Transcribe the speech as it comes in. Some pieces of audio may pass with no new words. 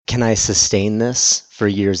can I sustain this for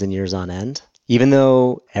years and years on end? Even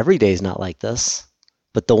though every day is not like this,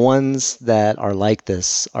 but the ones that are like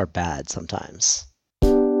this are bad sometimes.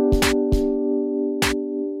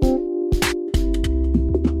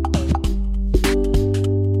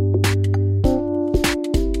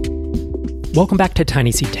 Welcome back to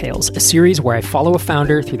TinySeed Tales, a series where I follow a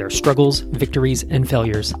founder through their struggles, victories, and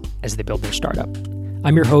failures as they build their startup.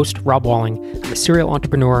 I'm your host, Rob Walling. I'm a serial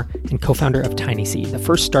entrepreneur and co-founder of TinySeed, the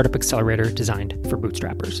first startup accelerator designed for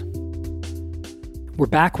bootstrappers. We're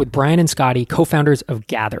back with Brian and Scotty, co-founders of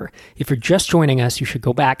Gather. If you're just joining us, you should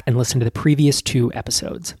go back and listen to the previous 2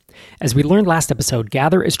 episodes. As we learned last episode,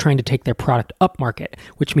 Gather is trying to take their product upmarket,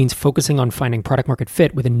 which means focusing on finding product market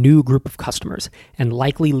fit with a new group of customers and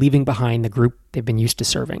likely leaving behind the group they've been used to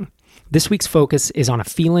serving. This week's focus is on a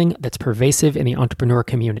feeling that's pervasive in the entrepreneur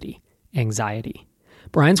community: anxiety.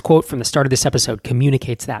 Brian's quote from the start of this episode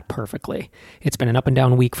communicates that perfectly. It's been an up and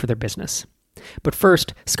down week for their business. But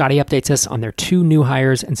first, Scotty updates us on their 2 new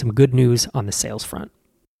hires and some good news on the sales front.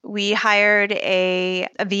 We hired a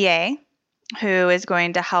VA who is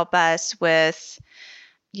going to help us with,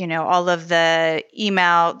 all of the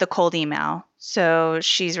cold email. So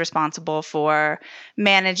she's responsible for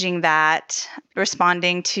managing that,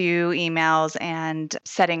 responding to emails, and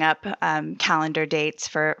setting up calendar dates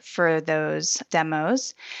for those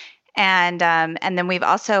demos. And then we've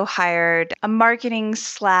also hired a marketing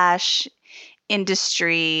 /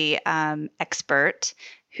 industry expert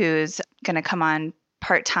who's going to come on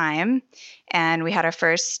part-time. And we had our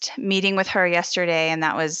first meeting with her yesterday, and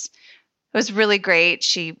it was really great.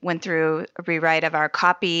 She went through a rewrite of our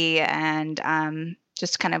copy and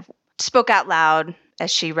just kind of spoke out loud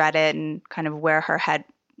as she read it, and kind of where her head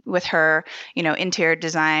with her, interior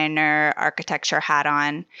designer, architecture hat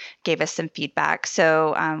on, gave us some feedback.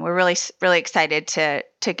 So we're really, really excited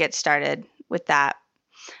to get started with that.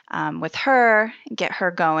 With her, get her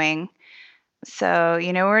going. So,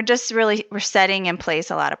 we're setting in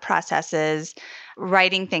place a lot of processes,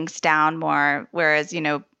 writing things down more. Whereas,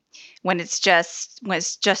 when it's just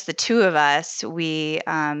the 2 of us, we're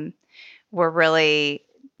really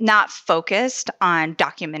not focused on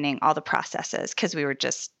documenting all the processes because we were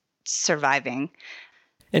just surviving.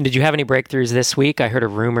 And did you have any breakthroughs this week? I heard a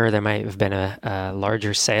rumor there might have been a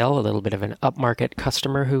larger sale, a little bit of an upmarket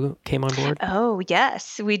customer who came on board. Oh,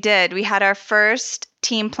 yes, we did. We had our first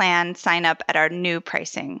team plan sign up at our new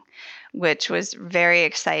pricing, which was very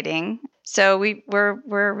exciting. So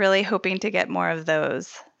we're really hoping to get more of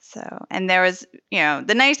those. So, and there was,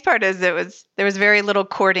 the nice part is there was very little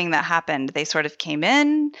courting that happened. They sort of came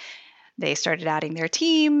in, they started adding their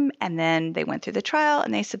team, and then they went through the trial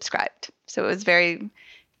and they subscribed. So it was very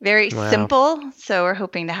simple. So we're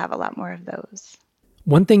hoping to have a lot more of those.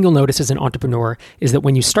 One thing you'll notice as an entrepreneur is that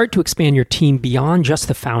when you start to expand your team beyond just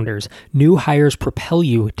the founders, new hires propel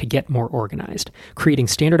you to get more organized. Creating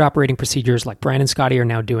standard operating procedures like Brian and Scotty are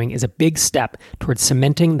now doing is a big step towards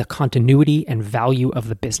cementing the continuity and value of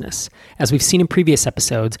the business. As we've seen in previous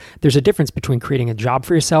episodes, there's a difference between creating a job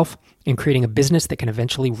for yourself and creating a business that can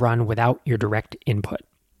eventually run without your direct input.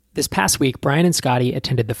 This past week, Brian and Scotty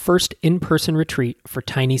attended the first in-person retreat for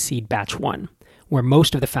TinySeed Batch 1, where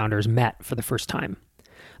most of the founders met for the first time.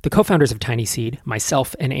 The co-founders of TinySeed,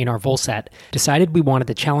 myself and Einar Volset, decided we wanted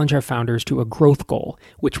to challenge our founders to a growth goal,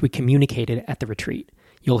 which we communicated at the retreat.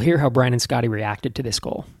 You'll hear how Brian and Scotty reacted to this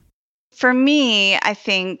goal. For me, I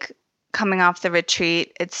think coming off the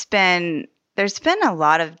retreat, there's been a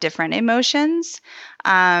lot of different emotions,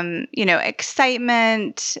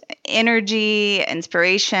 excitement, energy,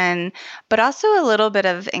 inspiration, but also a little bit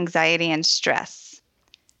of anxiety and stress.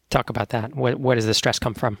 Talk about that. Where does the stress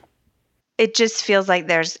come from? It just feels like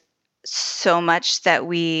there's so much that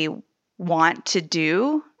we want to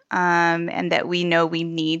do, and that we know we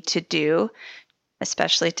need to do,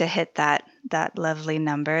 especially to hit that lovely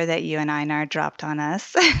number that you and Einar dropped on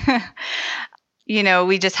us.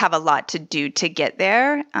 We just have a lot to do to get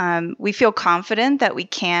there. We feel confident that we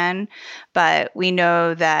can, but we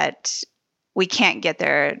know that we can't get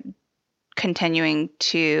there continuing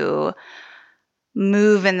to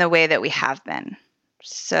move in the way that we have been.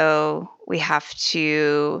 So we have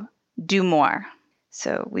to do more.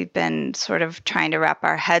 So we've been sort of trying to wrap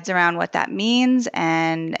our heads around what that means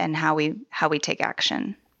and how we take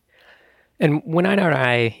action. And when Einar and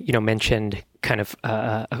I, mentioned kind of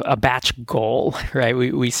a batch goal, right?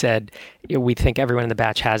 We said we think everyone in the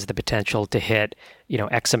batch has the potential to hit,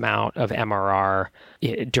 X amount of MRR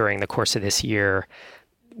during the course of this year.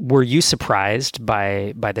 Were you surprised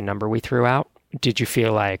by the number we threw out? Did you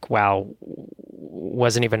feel like, wow,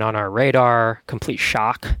 wasn't even on our radar, complete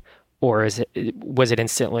shock? or was it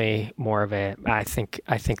instantly more of a I think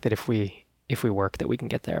that if we work that we can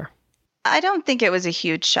get there? I don't think it was a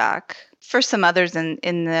huge shock. For some others in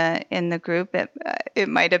the group, it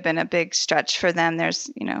might have been a big stretch for them.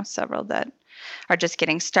 There's several that are just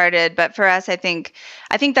getting started, but for us, I think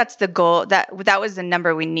that's the goal. That was the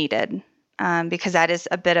number we needed, because that is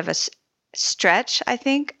a bit of a stretch. I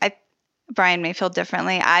think Brian may feel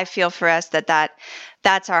differently. I feel for us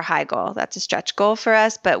that's our high goal. That's a stretch goal for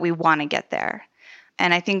us, but we want to get there,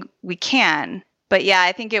 and I think we can. But yeah,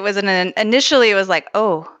 I think it was initially it was like,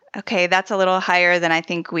 oh, okay, that's a little higher than I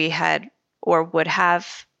think we had or would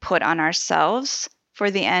have put on ourselves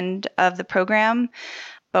for the end of the program.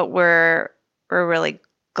 But we're really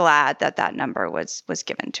glad that number was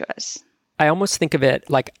given to us. I almost think of it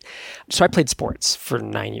like, so I played sports for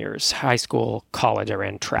 9 years, high school, college. I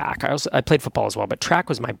ran track. I played football as well, but track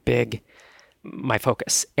was my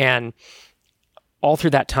focus. And all through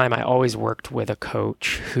that time, I always worked with a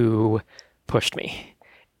coach who pushed me.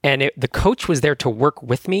 And the coach was there to work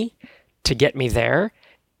with me to get me there.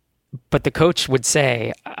 But the coach would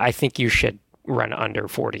say, I think you should run under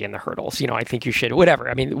 40 in the hurdles. I think you should, whatever.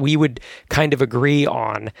 I mean, we would kind of agree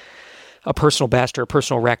on a personal best or a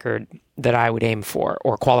personal record that I would aim for,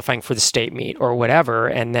 or qualifying for the state meet or whatever.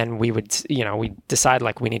 And then we would, we decide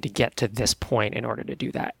like we need to get to this point in order to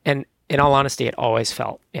do that. And in all honesty, it always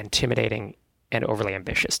felt intimidating and overly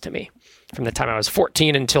ambitious to me from the time I was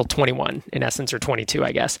 14 until 21, in essence, or 22,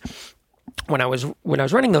 I guess, when I was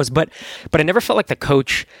running those. But I never felt like the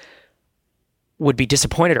coach would be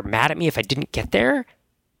disappointed or mad at me if I didn't get there.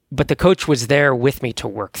 But the coach was there with me to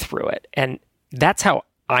work through it. And that's how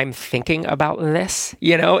I'm thinking about this.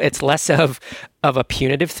 It's less of a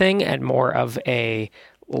punitive thing and more of a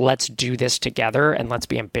let's do this together and let's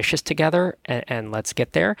be ambitious together and let's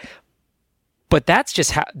get there. But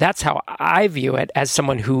that's how I view it as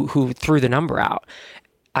someone who threw the number out.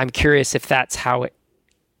 I'm curious if that's how it,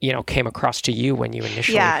 came across to you when you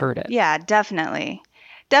initially heard it. Yeah, definitely.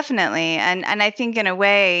 Definitely. And I think in a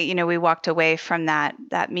way, we walked away from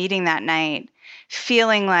that meeting that night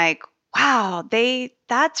feeling like, wow,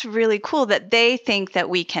 that's really cool that they think that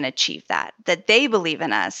we can achieve that they believe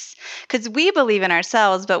in us, because we believe in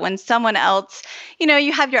ourselves. But when someone else,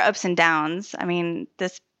 you have your ups and downs. I mean,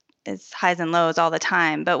 this is highs and lows all the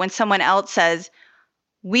time. But when someone else says,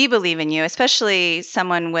 we believe in you, especially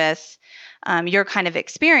someone with your kind of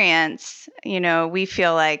experience, we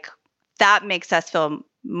feel like that makes us feel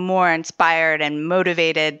more inspired and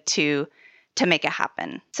motivated to make it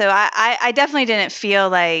happen. So I definitely didn't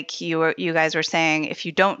feel like you guys were saying, if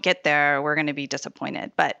you don't get there, we're going to be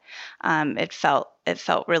disappointed. But it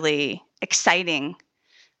felt really exciting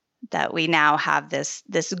that we now have this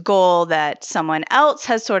goal that someone else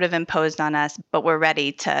has sort of imposed on us, but we're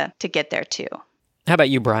ready to get there too. How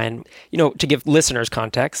about you, Brian? To give listeners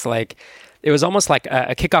context, like it was almost like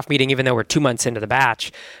a kickoff meeting, even though we're 2 months into the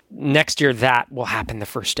batch. Next year, that will happen the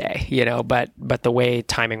first day, but the way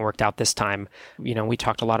timing worked out this time, we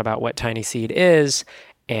talked a lot about what TinySeed is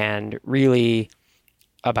and really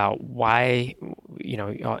about why,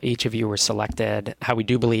 each of you were selected, how we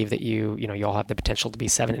do believe that you all have the potential to be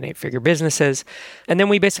 7- and 8-figure businesses. And then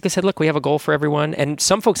we basically said, look, we have a goal for everyone. And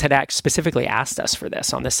some folks had specifically asked us for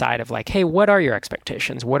this on the side of like, hey, what are your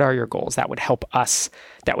expectations? What are your goals? That would help us,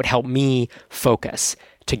 that would help me focus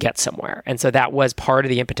to get somewhere. And so that was part of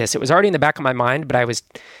the impetus. It was already in the back of my mind, but I was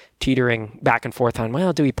teetering back and forth on,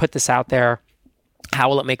 well, do we put this out there? How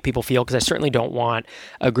will it make people feel? Because I certainly don't want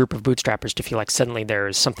a group of bootstrappers to feel like suddenly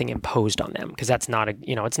there's something imposed on them, because that's not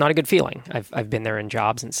it's not a good feeling. I've been there in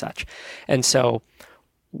jobs and such. And so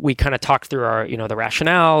we kind of talked through our, the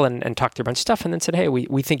rationale and talked through a bunch of stuff, and then said, hey,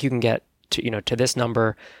 we think you can get to, to this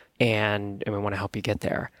number and we want to help you get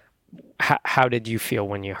there. How did you feel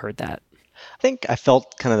when you heard that? I think I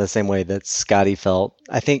felt kind of the same way that Scotty felt.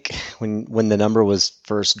 I think when the number was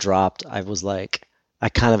first dropped, I was like, I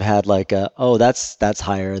kind of had like that's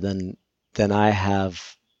higher than I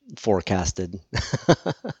have forecasted,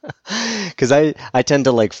 because I tend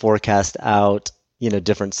to like forecast out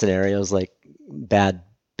different scenarios, like bad,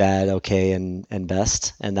 okay, and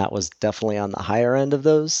best, and that was definitely on the higher end of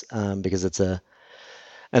those, because it's an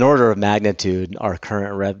order of magnitude our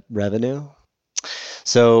current revenue.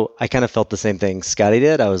 So I kind of felt the same thing Scotty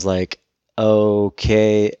did. I was like,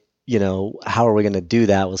 okay, how are we going to do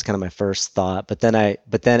that was kind of my first thought. But then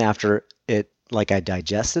after it, like I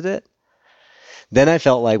digested it, then I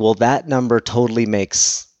felt like, well, that number totally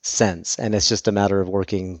makes sense. And it's just a matter of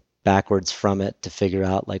working backwards from it to figure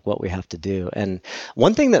out like what we have to do. And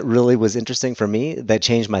one thing that really was interesting for me that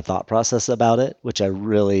changed my thought process about it, which I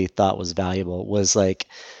really thought was valuable, was like,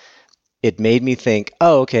 it made me think,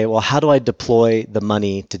 oh, okay, well, how do I deploy the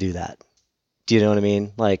money to do that? Do you know what I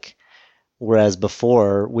mean? Like, whereas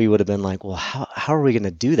before we would have been like, well, how are we going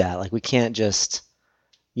to do that? Like, we can't just,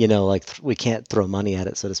 like we can't throw money at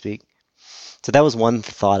it, so to speak. So that was one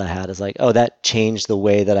thought I had, is like, oh, that changed the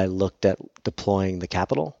way that I looked at deploying the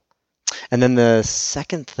capital. And then the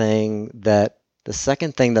second thing that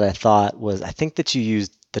I thought was, I think that you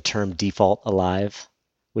used the term default alive,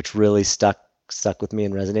 which really stuck with me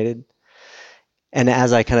and resonated. And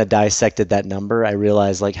as I kind of dissected that number, I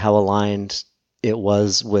realized like how aligned it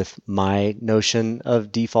was with my notion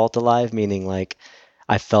of default alive, meaning like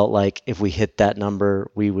I felt like if we hit that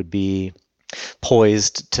number, we would be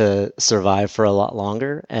poised to survive for a lot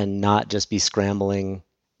longer and not just be scrambling,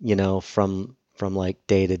 from like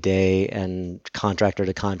day to day and contractor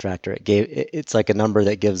to contractor. It's like a number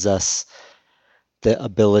that gives us the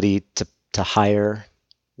ability to hire,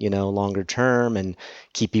 longer term and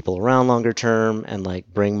keep people around longer term and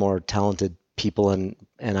like bring more talented people and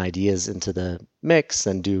ideas into the mix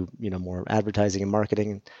and do, more advertising and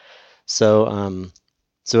marketing. So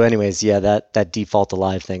anyways, yeah, that default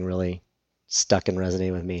alive thing really stuck and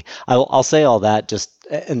resonated with me. I'll say all that just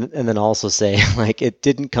and then also say like it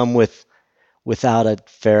didn't come without a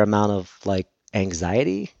fair amount of like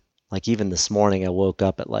anxiety. Like even this morning, I woke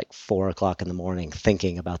up at like 4 o'clock in the morning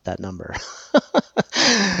thinking about that number.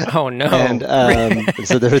 Oh no! And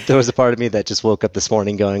so there was a part of me that just woke up this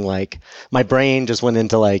morning going like, my brain just went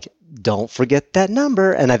into like, don't forget that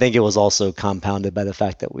number. And I think it was also compounded by the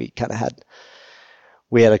fact that we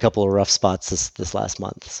had a couple of rough spots this last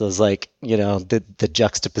month. So it's like, the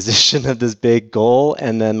juxtaposition of this big goal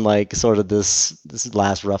and then like sort of this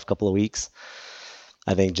last rough couple of weeks,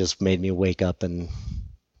 I think just made me wake up and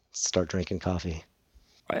start drinking coffee.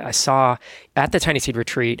 I saw at the TinySeed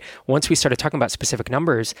retreat, once we started talking about specific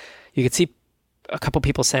numbers, you could see a couple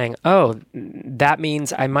people saying, oh, that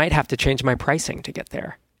means I might have to change my pricing to get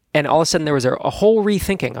there. And all of a sudden there was a whole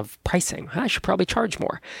rethinking of pricing. I should probably charge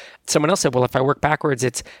more. Someone else said, well, if I work backwards,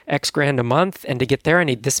 it's X grand a month. And to get there, I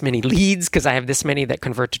need this many leads because I have this many that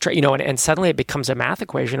convert to trade, and suddenly it becomes a math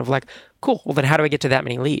equation of like, cool, well then how do I get to that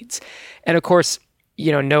many leads? And of course,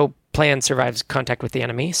 no plan survives contact with the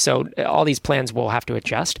enemy. So all these plans will have to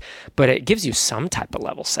adjust, but it gives you some type of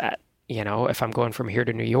level set. If I'm going from here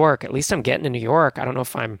to New York, at least I'm getting to New York. I don't know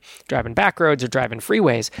if I'm driving back roads or driving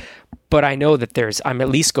freeways, but I know that I'm at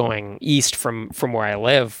least going east from where I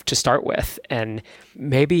live to start with. And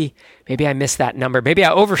maybe I miss that number. Maybe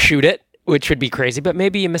I overshoot it, which would be crazy, but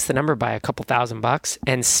maybe you miss the number by a couple $1,000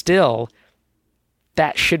 and still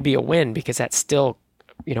that should be a win because that's still,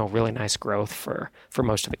 really nice growth for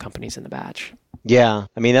most of the companies in the batch. Yeah.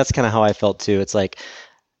 I mean, that's kind of how I felt too. It's like,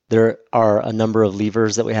 there are a number of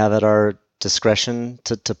levers that we have at our discretion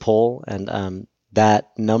to pull, and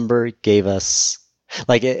that number gave us,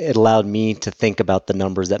 like, it allowed me to think about the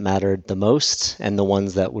numbers that mattered the most and the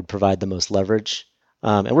ones that would provide the most leverage.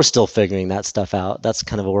 And we're still figuring that stuff out. That's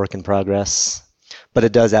kind of a work in progress, but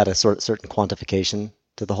it does add a certain quantification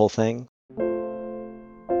to the whole thing.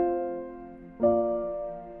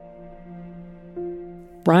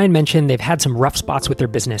 Brian mentioned they've had some rough spots with their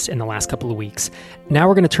business in the last couple of weeks. Now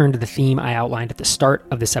we're going to turn to the theme I outlined at the start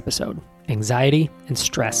of this episode: anxiety and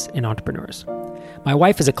stress in entrepreneurs. My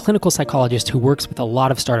wife is a clinical psychologist who works with a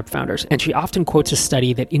lot of startup founders, and she often quotes a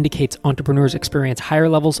study that indicates entrepreneurs experience higher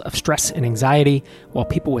levels of stress and anxiety, while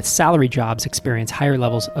people with salary jobs experience higher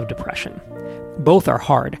levels of depression. Both are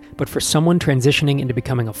hard, but for someone transitioning into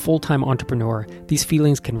becoming a full-time entrepreneur, these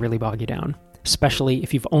feelings can really bog you down, especially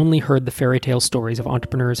if you've only heard the fairy tale stories of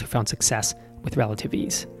entrepreneurs who found success with relative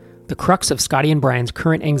ease. The crux of Scotty and Brian's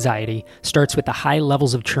current anxiety starts with the high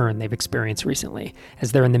levels of churn they've experienced recently,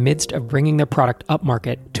 as they're in the midst of bringing their product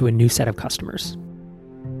upmarket to a new set of customers.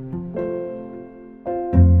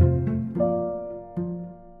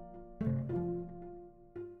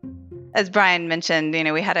 As Brian mentioned,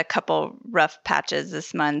 we had a couple rough patches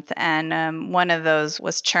this month, and one of those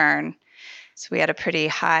was churn. So we had a pretty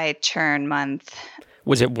high churn month.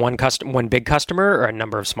 Was it one big customer or a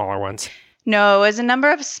number of smaller ones? No, it was a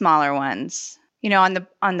number of smaller ones. On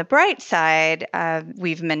the bright side,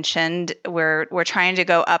 we've mentioned we're trying to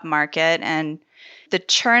go up market, and the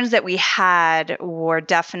churns that we had were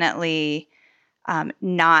definitely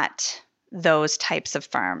not those types of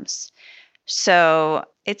firms. So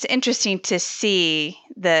it's interesting to see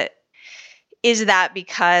that. Is that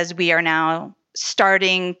because we are now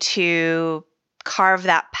starting to carve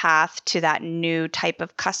that path to that new type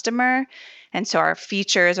of customer? And so our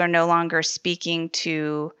features are no longer speaking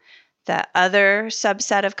to the other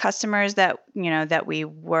subset of customers that we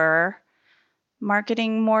were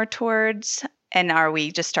marketing more towards. And are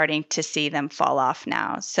we just starting to see them fall off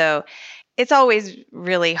now? So it's always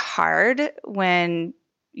really hard when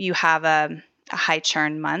you have a high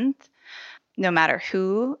churn month, no matter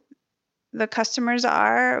who the customers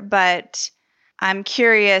are. But I'm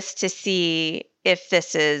curious to see if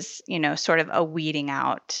this is, sort of a weeding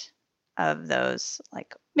out of those,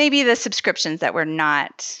 like maybe the subscriptions that we're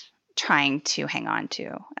not trying to hang on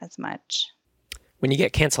to as much. When you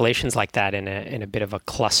get cancellations like that in a bit of a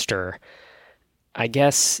cluster, I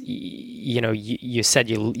guess, you said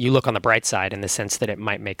you look on the bright side in the sense that it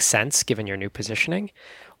might make sense given your new positioning.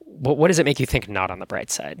 What does it make you think not on the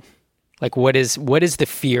bright side? Like, what is the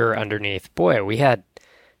fear underneath? Boy, we had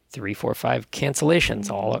 3, 4, 5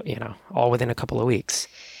 cancellations all within a couple of weeks.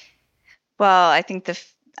 Well, I think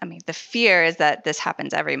the fear is that this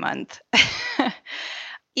happens every month.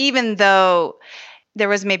 Even though there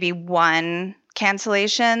was maybe one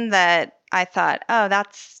cancellation that I thought, oh,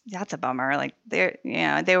 that's a bummer. Like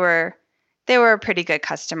they were a pretty good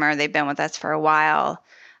customer. They've been with us for a while.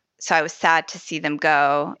 So I was sad to see them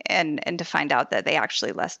go and to find out that they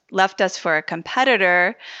actually left us for a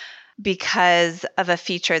competitor because of a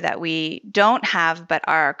feature that we don't have but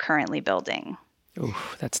are currently building. Ooh,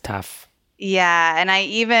 that's tough. Yeah, and I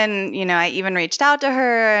even reached out to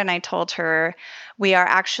her and I told her we are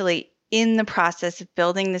actually in the process of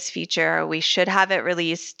building this feature. We should have it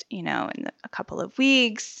released, in a couple of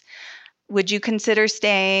weeks. Would you consider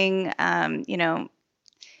staying?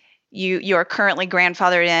 You're currently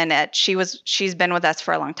grandfathered in at, she's been with us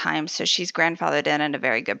for a long time, so she's grandfathered in at a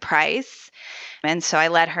very good price. And so I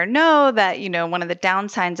let her know that, one of the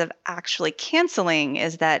downsides of actually canceling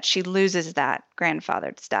is that she loses that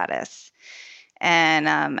grandfathered status. And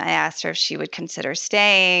I asked her if she would consider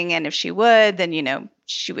staying, and if she would, then,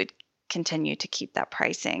 she would continue to keep that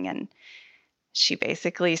pricing. And she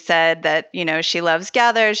basically said that, she loves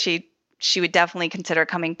Gather. She would definitely consider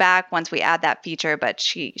coming back once we add that feature, but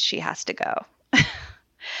she has to go.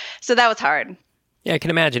 So that was hard. Yeah, I can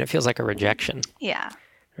imagine. It feels like a rejection. Yeah.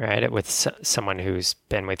 Right? With someone who's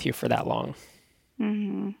been with you for that long.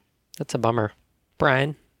 Mm-hmm. That's a bummer.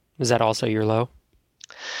 Brian, was that also your low?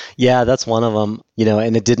 Yeah, that's one of them,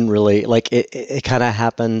 and it didn't really, it kind of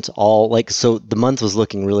happened so the month was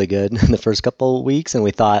looking really good in the first couple of weeks, and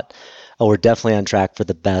we thought, oh, we're definitely on track for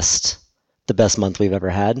the best month we've ever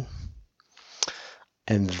had.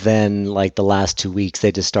 And then the last 2 weeks,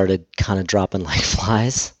 they just started kind of dropping like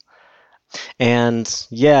flies. And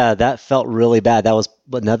yeah, that felt really bad. That was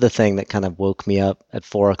another thing that kind of woke me up at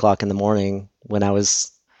 4:00 in the morning when I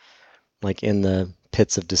was in the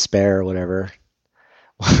pits of despair or whatever.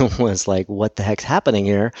 Was like, what the heck's happening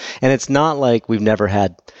here? And it's not like we've never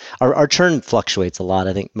had our churn fluctuates a lot,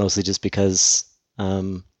 I think mostly just because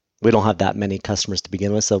we don't have that many customers to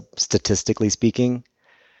begin with. So statistically speaking,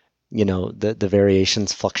 the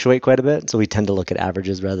variations fluctuate quite a bit. So we tend to look at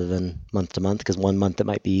averages rather than month to month, because one month it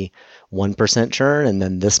might be 1% churn, and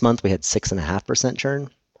then this month we had 6.5%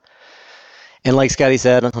 churn. And like Scotty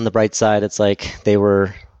said, on the bright side, it's like they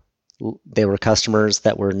were customers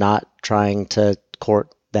that we're not trying to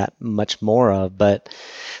court that much more of, but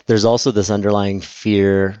there's also this underlying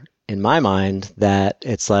fear in my mind that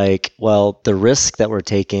it's like, well, the risk that we're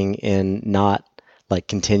taking in not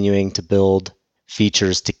continuing to build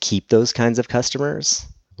features to keep those kinds of customers,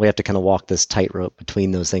 we have to kind of walk this tightrope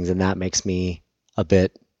between those things, and that makes me a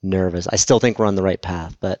bit nervous. I still think we're on the right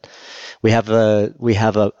path, but we have a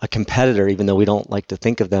competitor, even though we don't like to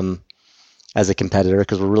think of them as a competitor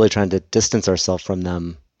because we're really trying to distance ourselves from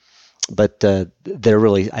them. But they're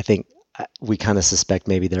really, I think we kind of suspect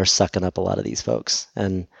maybe they're sucking up a lot of these folks.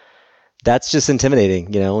 And that's just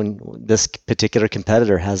intimidating, and this particular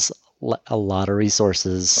competitor has a lot of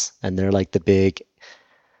resources, and they're like the big,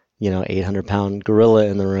 800-pound gorilla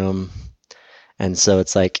in the room. And so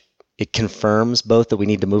it's like, it confirms both that we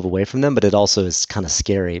need to move away from them, but it also is kind of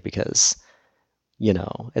scary because,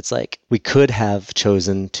 it's like we could have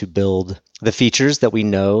chosen to build the features that we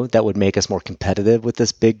know that would make us more competitive with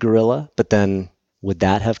this big gorilla, but then would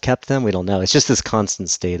that have kept them? We don't know. It's just this constant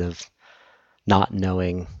state of not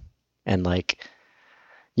knowing and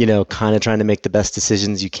kind of trying to make the best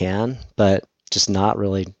decisions you can, but just not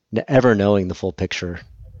really ever knowing the full picture.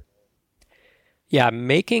 Yeah,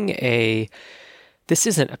 this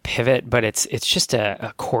isn't a pivot, but it's just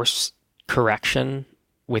a course correction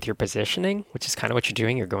with your positioning, which is kind of what you're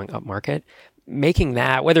doing. You're going up market. Making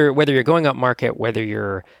that, whether you're going up market, whether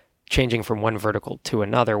you're changing from one vertical to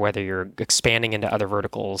another, whether you're expanding into other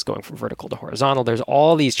verticals, going from vertical to horizontal, there's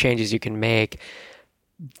all these changes you can make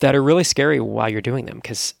that are really scary while you're doing them,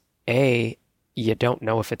 because A, you don't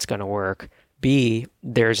know if it's going to work. B,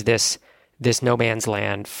 there's this this no man's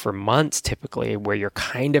land for months typically, where you're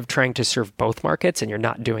kind of trying to serve both markets and you're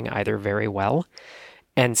not doing either very well.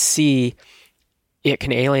 And C, it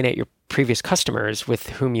can alienate your previous customers with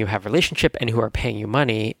whom you have relationship and who are paying you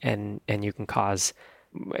money, and it can cause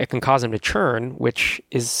them to churn, which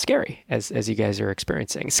is scary, as you guys are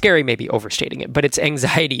experiencing. Scary may be overstating it, but it's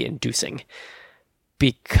anxiety inducing,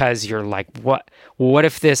 because you're like, what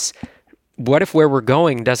if where we're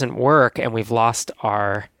going doesn't work and we've lost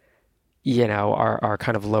our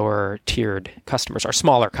kind of lower tiered customers, our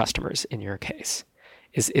smaller customers in your case?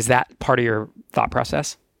 Is that part of your thought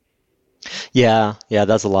process? Yeah,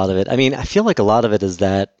 that's a lot of it. I mean, I feel like a lot of it is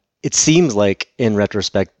that it seems like in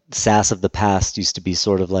retrospect, SaaS of the past used to be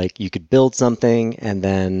sort of like you could build something and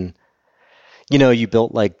then, you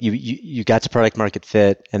built like you got to product market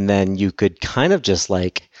fit, and then you could kind of just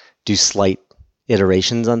like do slight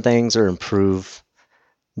iterations on things or improve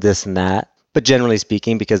this and that. But generally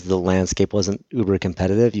speaking, because the landscape wasn't uber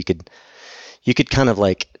competitive, you could kind of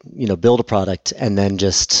like, build a product and then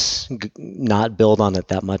just not build on it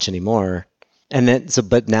that much anymore. And then,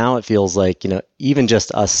 but now it feels like, even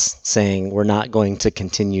just us saying we're not going to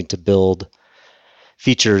continue to build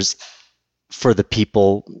features for the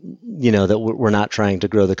people, that we're not trying to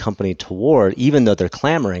grow the company toward, even though they're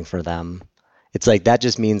clamoring for them. It's like that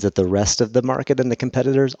just means that the rest of the market and the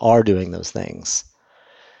competitors are doing those things.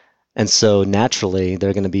 And so naturally,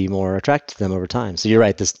 they're going to be more attracted to them over time. So you're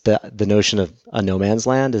right. The notion of a no man's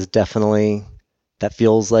land is definitely, that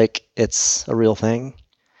feels like it's a real thing.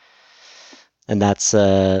 And that's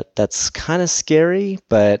kind of scary,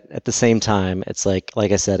 but at the same time, it's like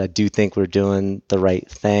I said, I do think we're doing the right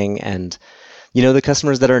thing. And, the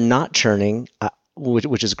customers that are not churning,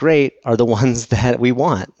 which is great, are the ones that we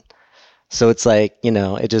want. So it's like,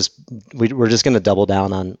 we're just going to double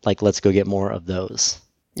down on like, let's go get more of those.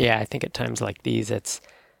 Yeah, I think at times like these, it's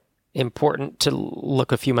important to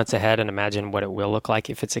look a few months ahead and imagine what it will look like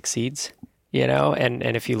if it succeeds,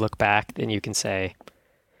 and if you look back, then you can say,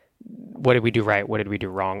 what did we do right? What did we do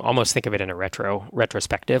wrong? Almost think of it in a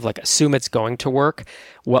retrospective, like assume it's going to work.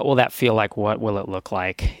 What will that feel like? What will it look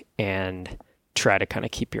like? And try to kind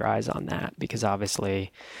of keep your eyes on that, because obviously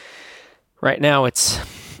right now it's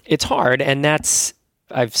hard. And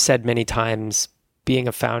I've said many times, being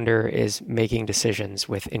a founder is making decisions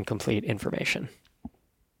with incomplete information.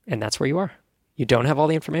 And that's where you are. You don't have all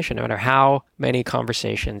the information, no matter how many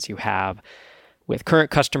conversations you have with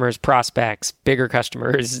current customers, prospects, bigger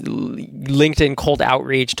customers, LinkedIn cold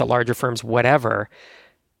outreach to larger firms, whatever.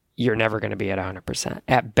 You're never going to be at 100%.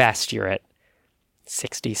 At best, you're at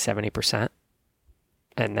 60, 70%.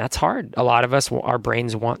 And that's hard. A lot of us, our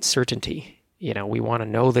brains want certainty. We want to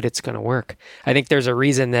know that it's going to work. I think there's a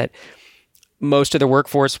reason that most of the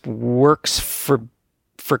workforce works for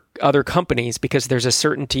other companies, because there's a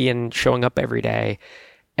certainty in showing up every day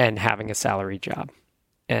and having a salary job.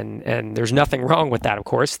 And there's nothing wrong with that, of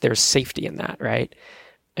course. There's safety in that, right?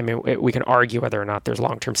 I mean, we can argue whether or not there's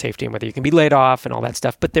long-term safety and whether you can be laid off and all that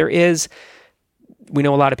stuff. But we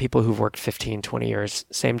know a lot of people who've worked 15, 20 years,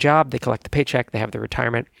 same job, they collect the paycheck, they have their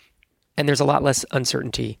retirement, and there's a lot less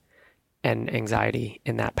uncertainty and anxiety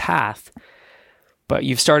in that path. But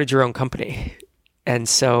you've started your own company. And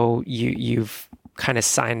so you've kind of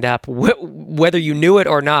signed up, whether you knew it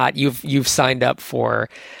or not, you've signed up for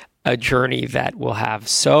a journey that will have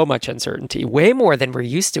so much uncertainty, way more than we're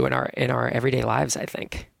used to in our everyday lives, I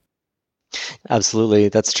think. Absolutely.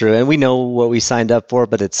 That's true. And we know what we signed up for,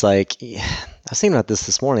 but it's like, I was thinking about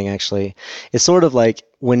this morning, actually. It's sort of like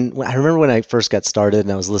when I remember when I first got started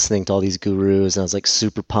and I was listening to all these gurus and I was like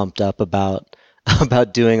super pumped up about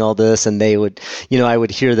doing all this, and they would, I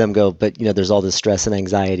would hear them go, but there's all this stress and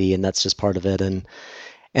anxiety, and that's just part of it. And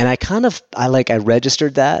I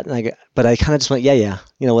registered that, but I kind of just went, yeah,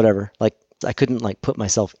 whatever. Like I couldn't like put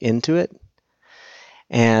myself into it.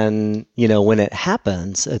 And, when it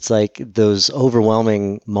happens, it's like those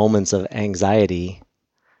overwhelming moments of anxiety,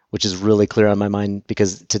 which is really clear on my mind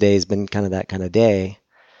because today's been kind of that kind of day,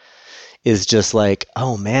 is just like,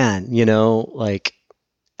 oh man, like,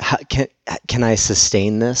 how can I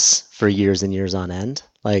sustain this for years and years on end?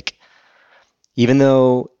 Like, even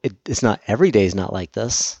though it's not, every day is not like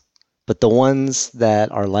this, but the ones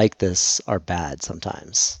that are like this are bad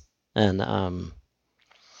sometimes. And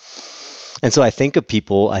so I think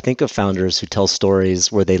of founders who tell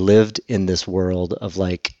stories where they lived in this world of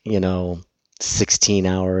like,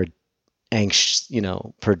 16-hour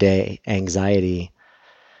per day anxiety.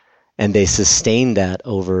 And they sustained that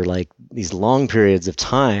over like these long periods of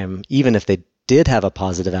time, even if they did have a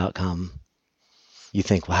positive outcome. You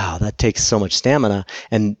think, wow, that takes so much stamina.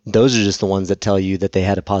 And those are just the ones that tell you that they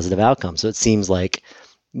had a positive outcome. So it seems like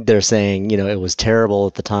they're saying, it was terrible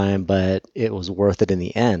at the time, but it was worth it in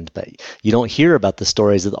the end. But you don't hear about the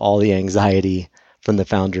stories of all the anxiety from the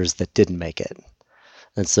founders that didn't make it.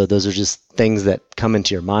 And so those are just things that come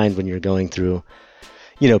into your mind when you're going through,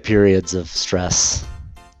 periods of stress.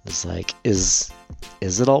 It's like, is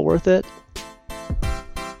it all worth it?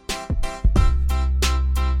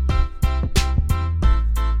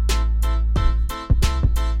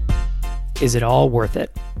 Is it all worth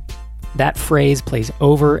it? That phrase plays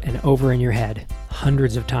over and over in your head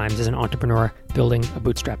hundreds of times as an entrepreneur building a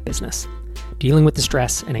bootstrap business. Dealing with the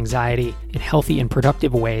stress and anxiety in healthy and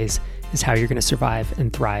productive ways is how you're going to survive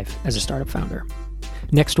and thrive as a startup founder.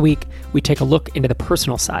 Next week, we take a look into the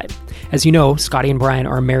personal side. As you know, Scotty and Brian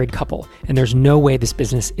are a married couple, and there's no way this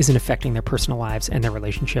business isn't affecting their personal lives and their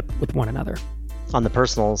relationship with one another. On the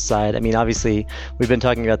personal side, obviously, we've been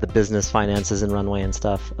talking about the business finances and runway and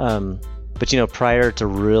stuff. But prior to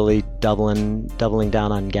really doubling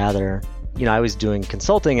down on Gather, I was doing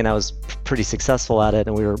consulting and I was pretty successful at it,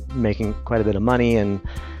 and we were making quite a bit of money, and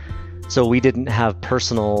so we didn't have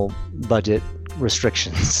personal budget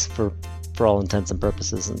restrictions for all intents and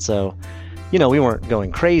purposes. And so, we weren't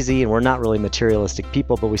going crazy, and we're not really materialistic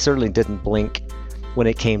people, but we certainly didn't blink when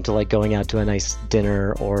it came to like going out to a nice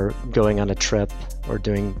dinner or going on a trip or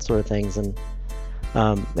doing sort of things. And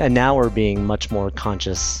now we're being much more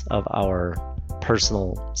conscious of our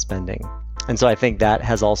personal spending. And so I think that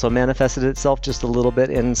has also manifested itself just a little bit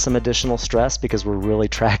in some additional stress, because we're really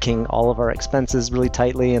tracking all of our expenses really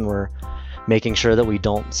tightly, and we're making sure that we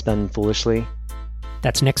don't spend foolishly.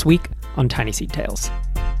 That's next week on TinySeed Tales.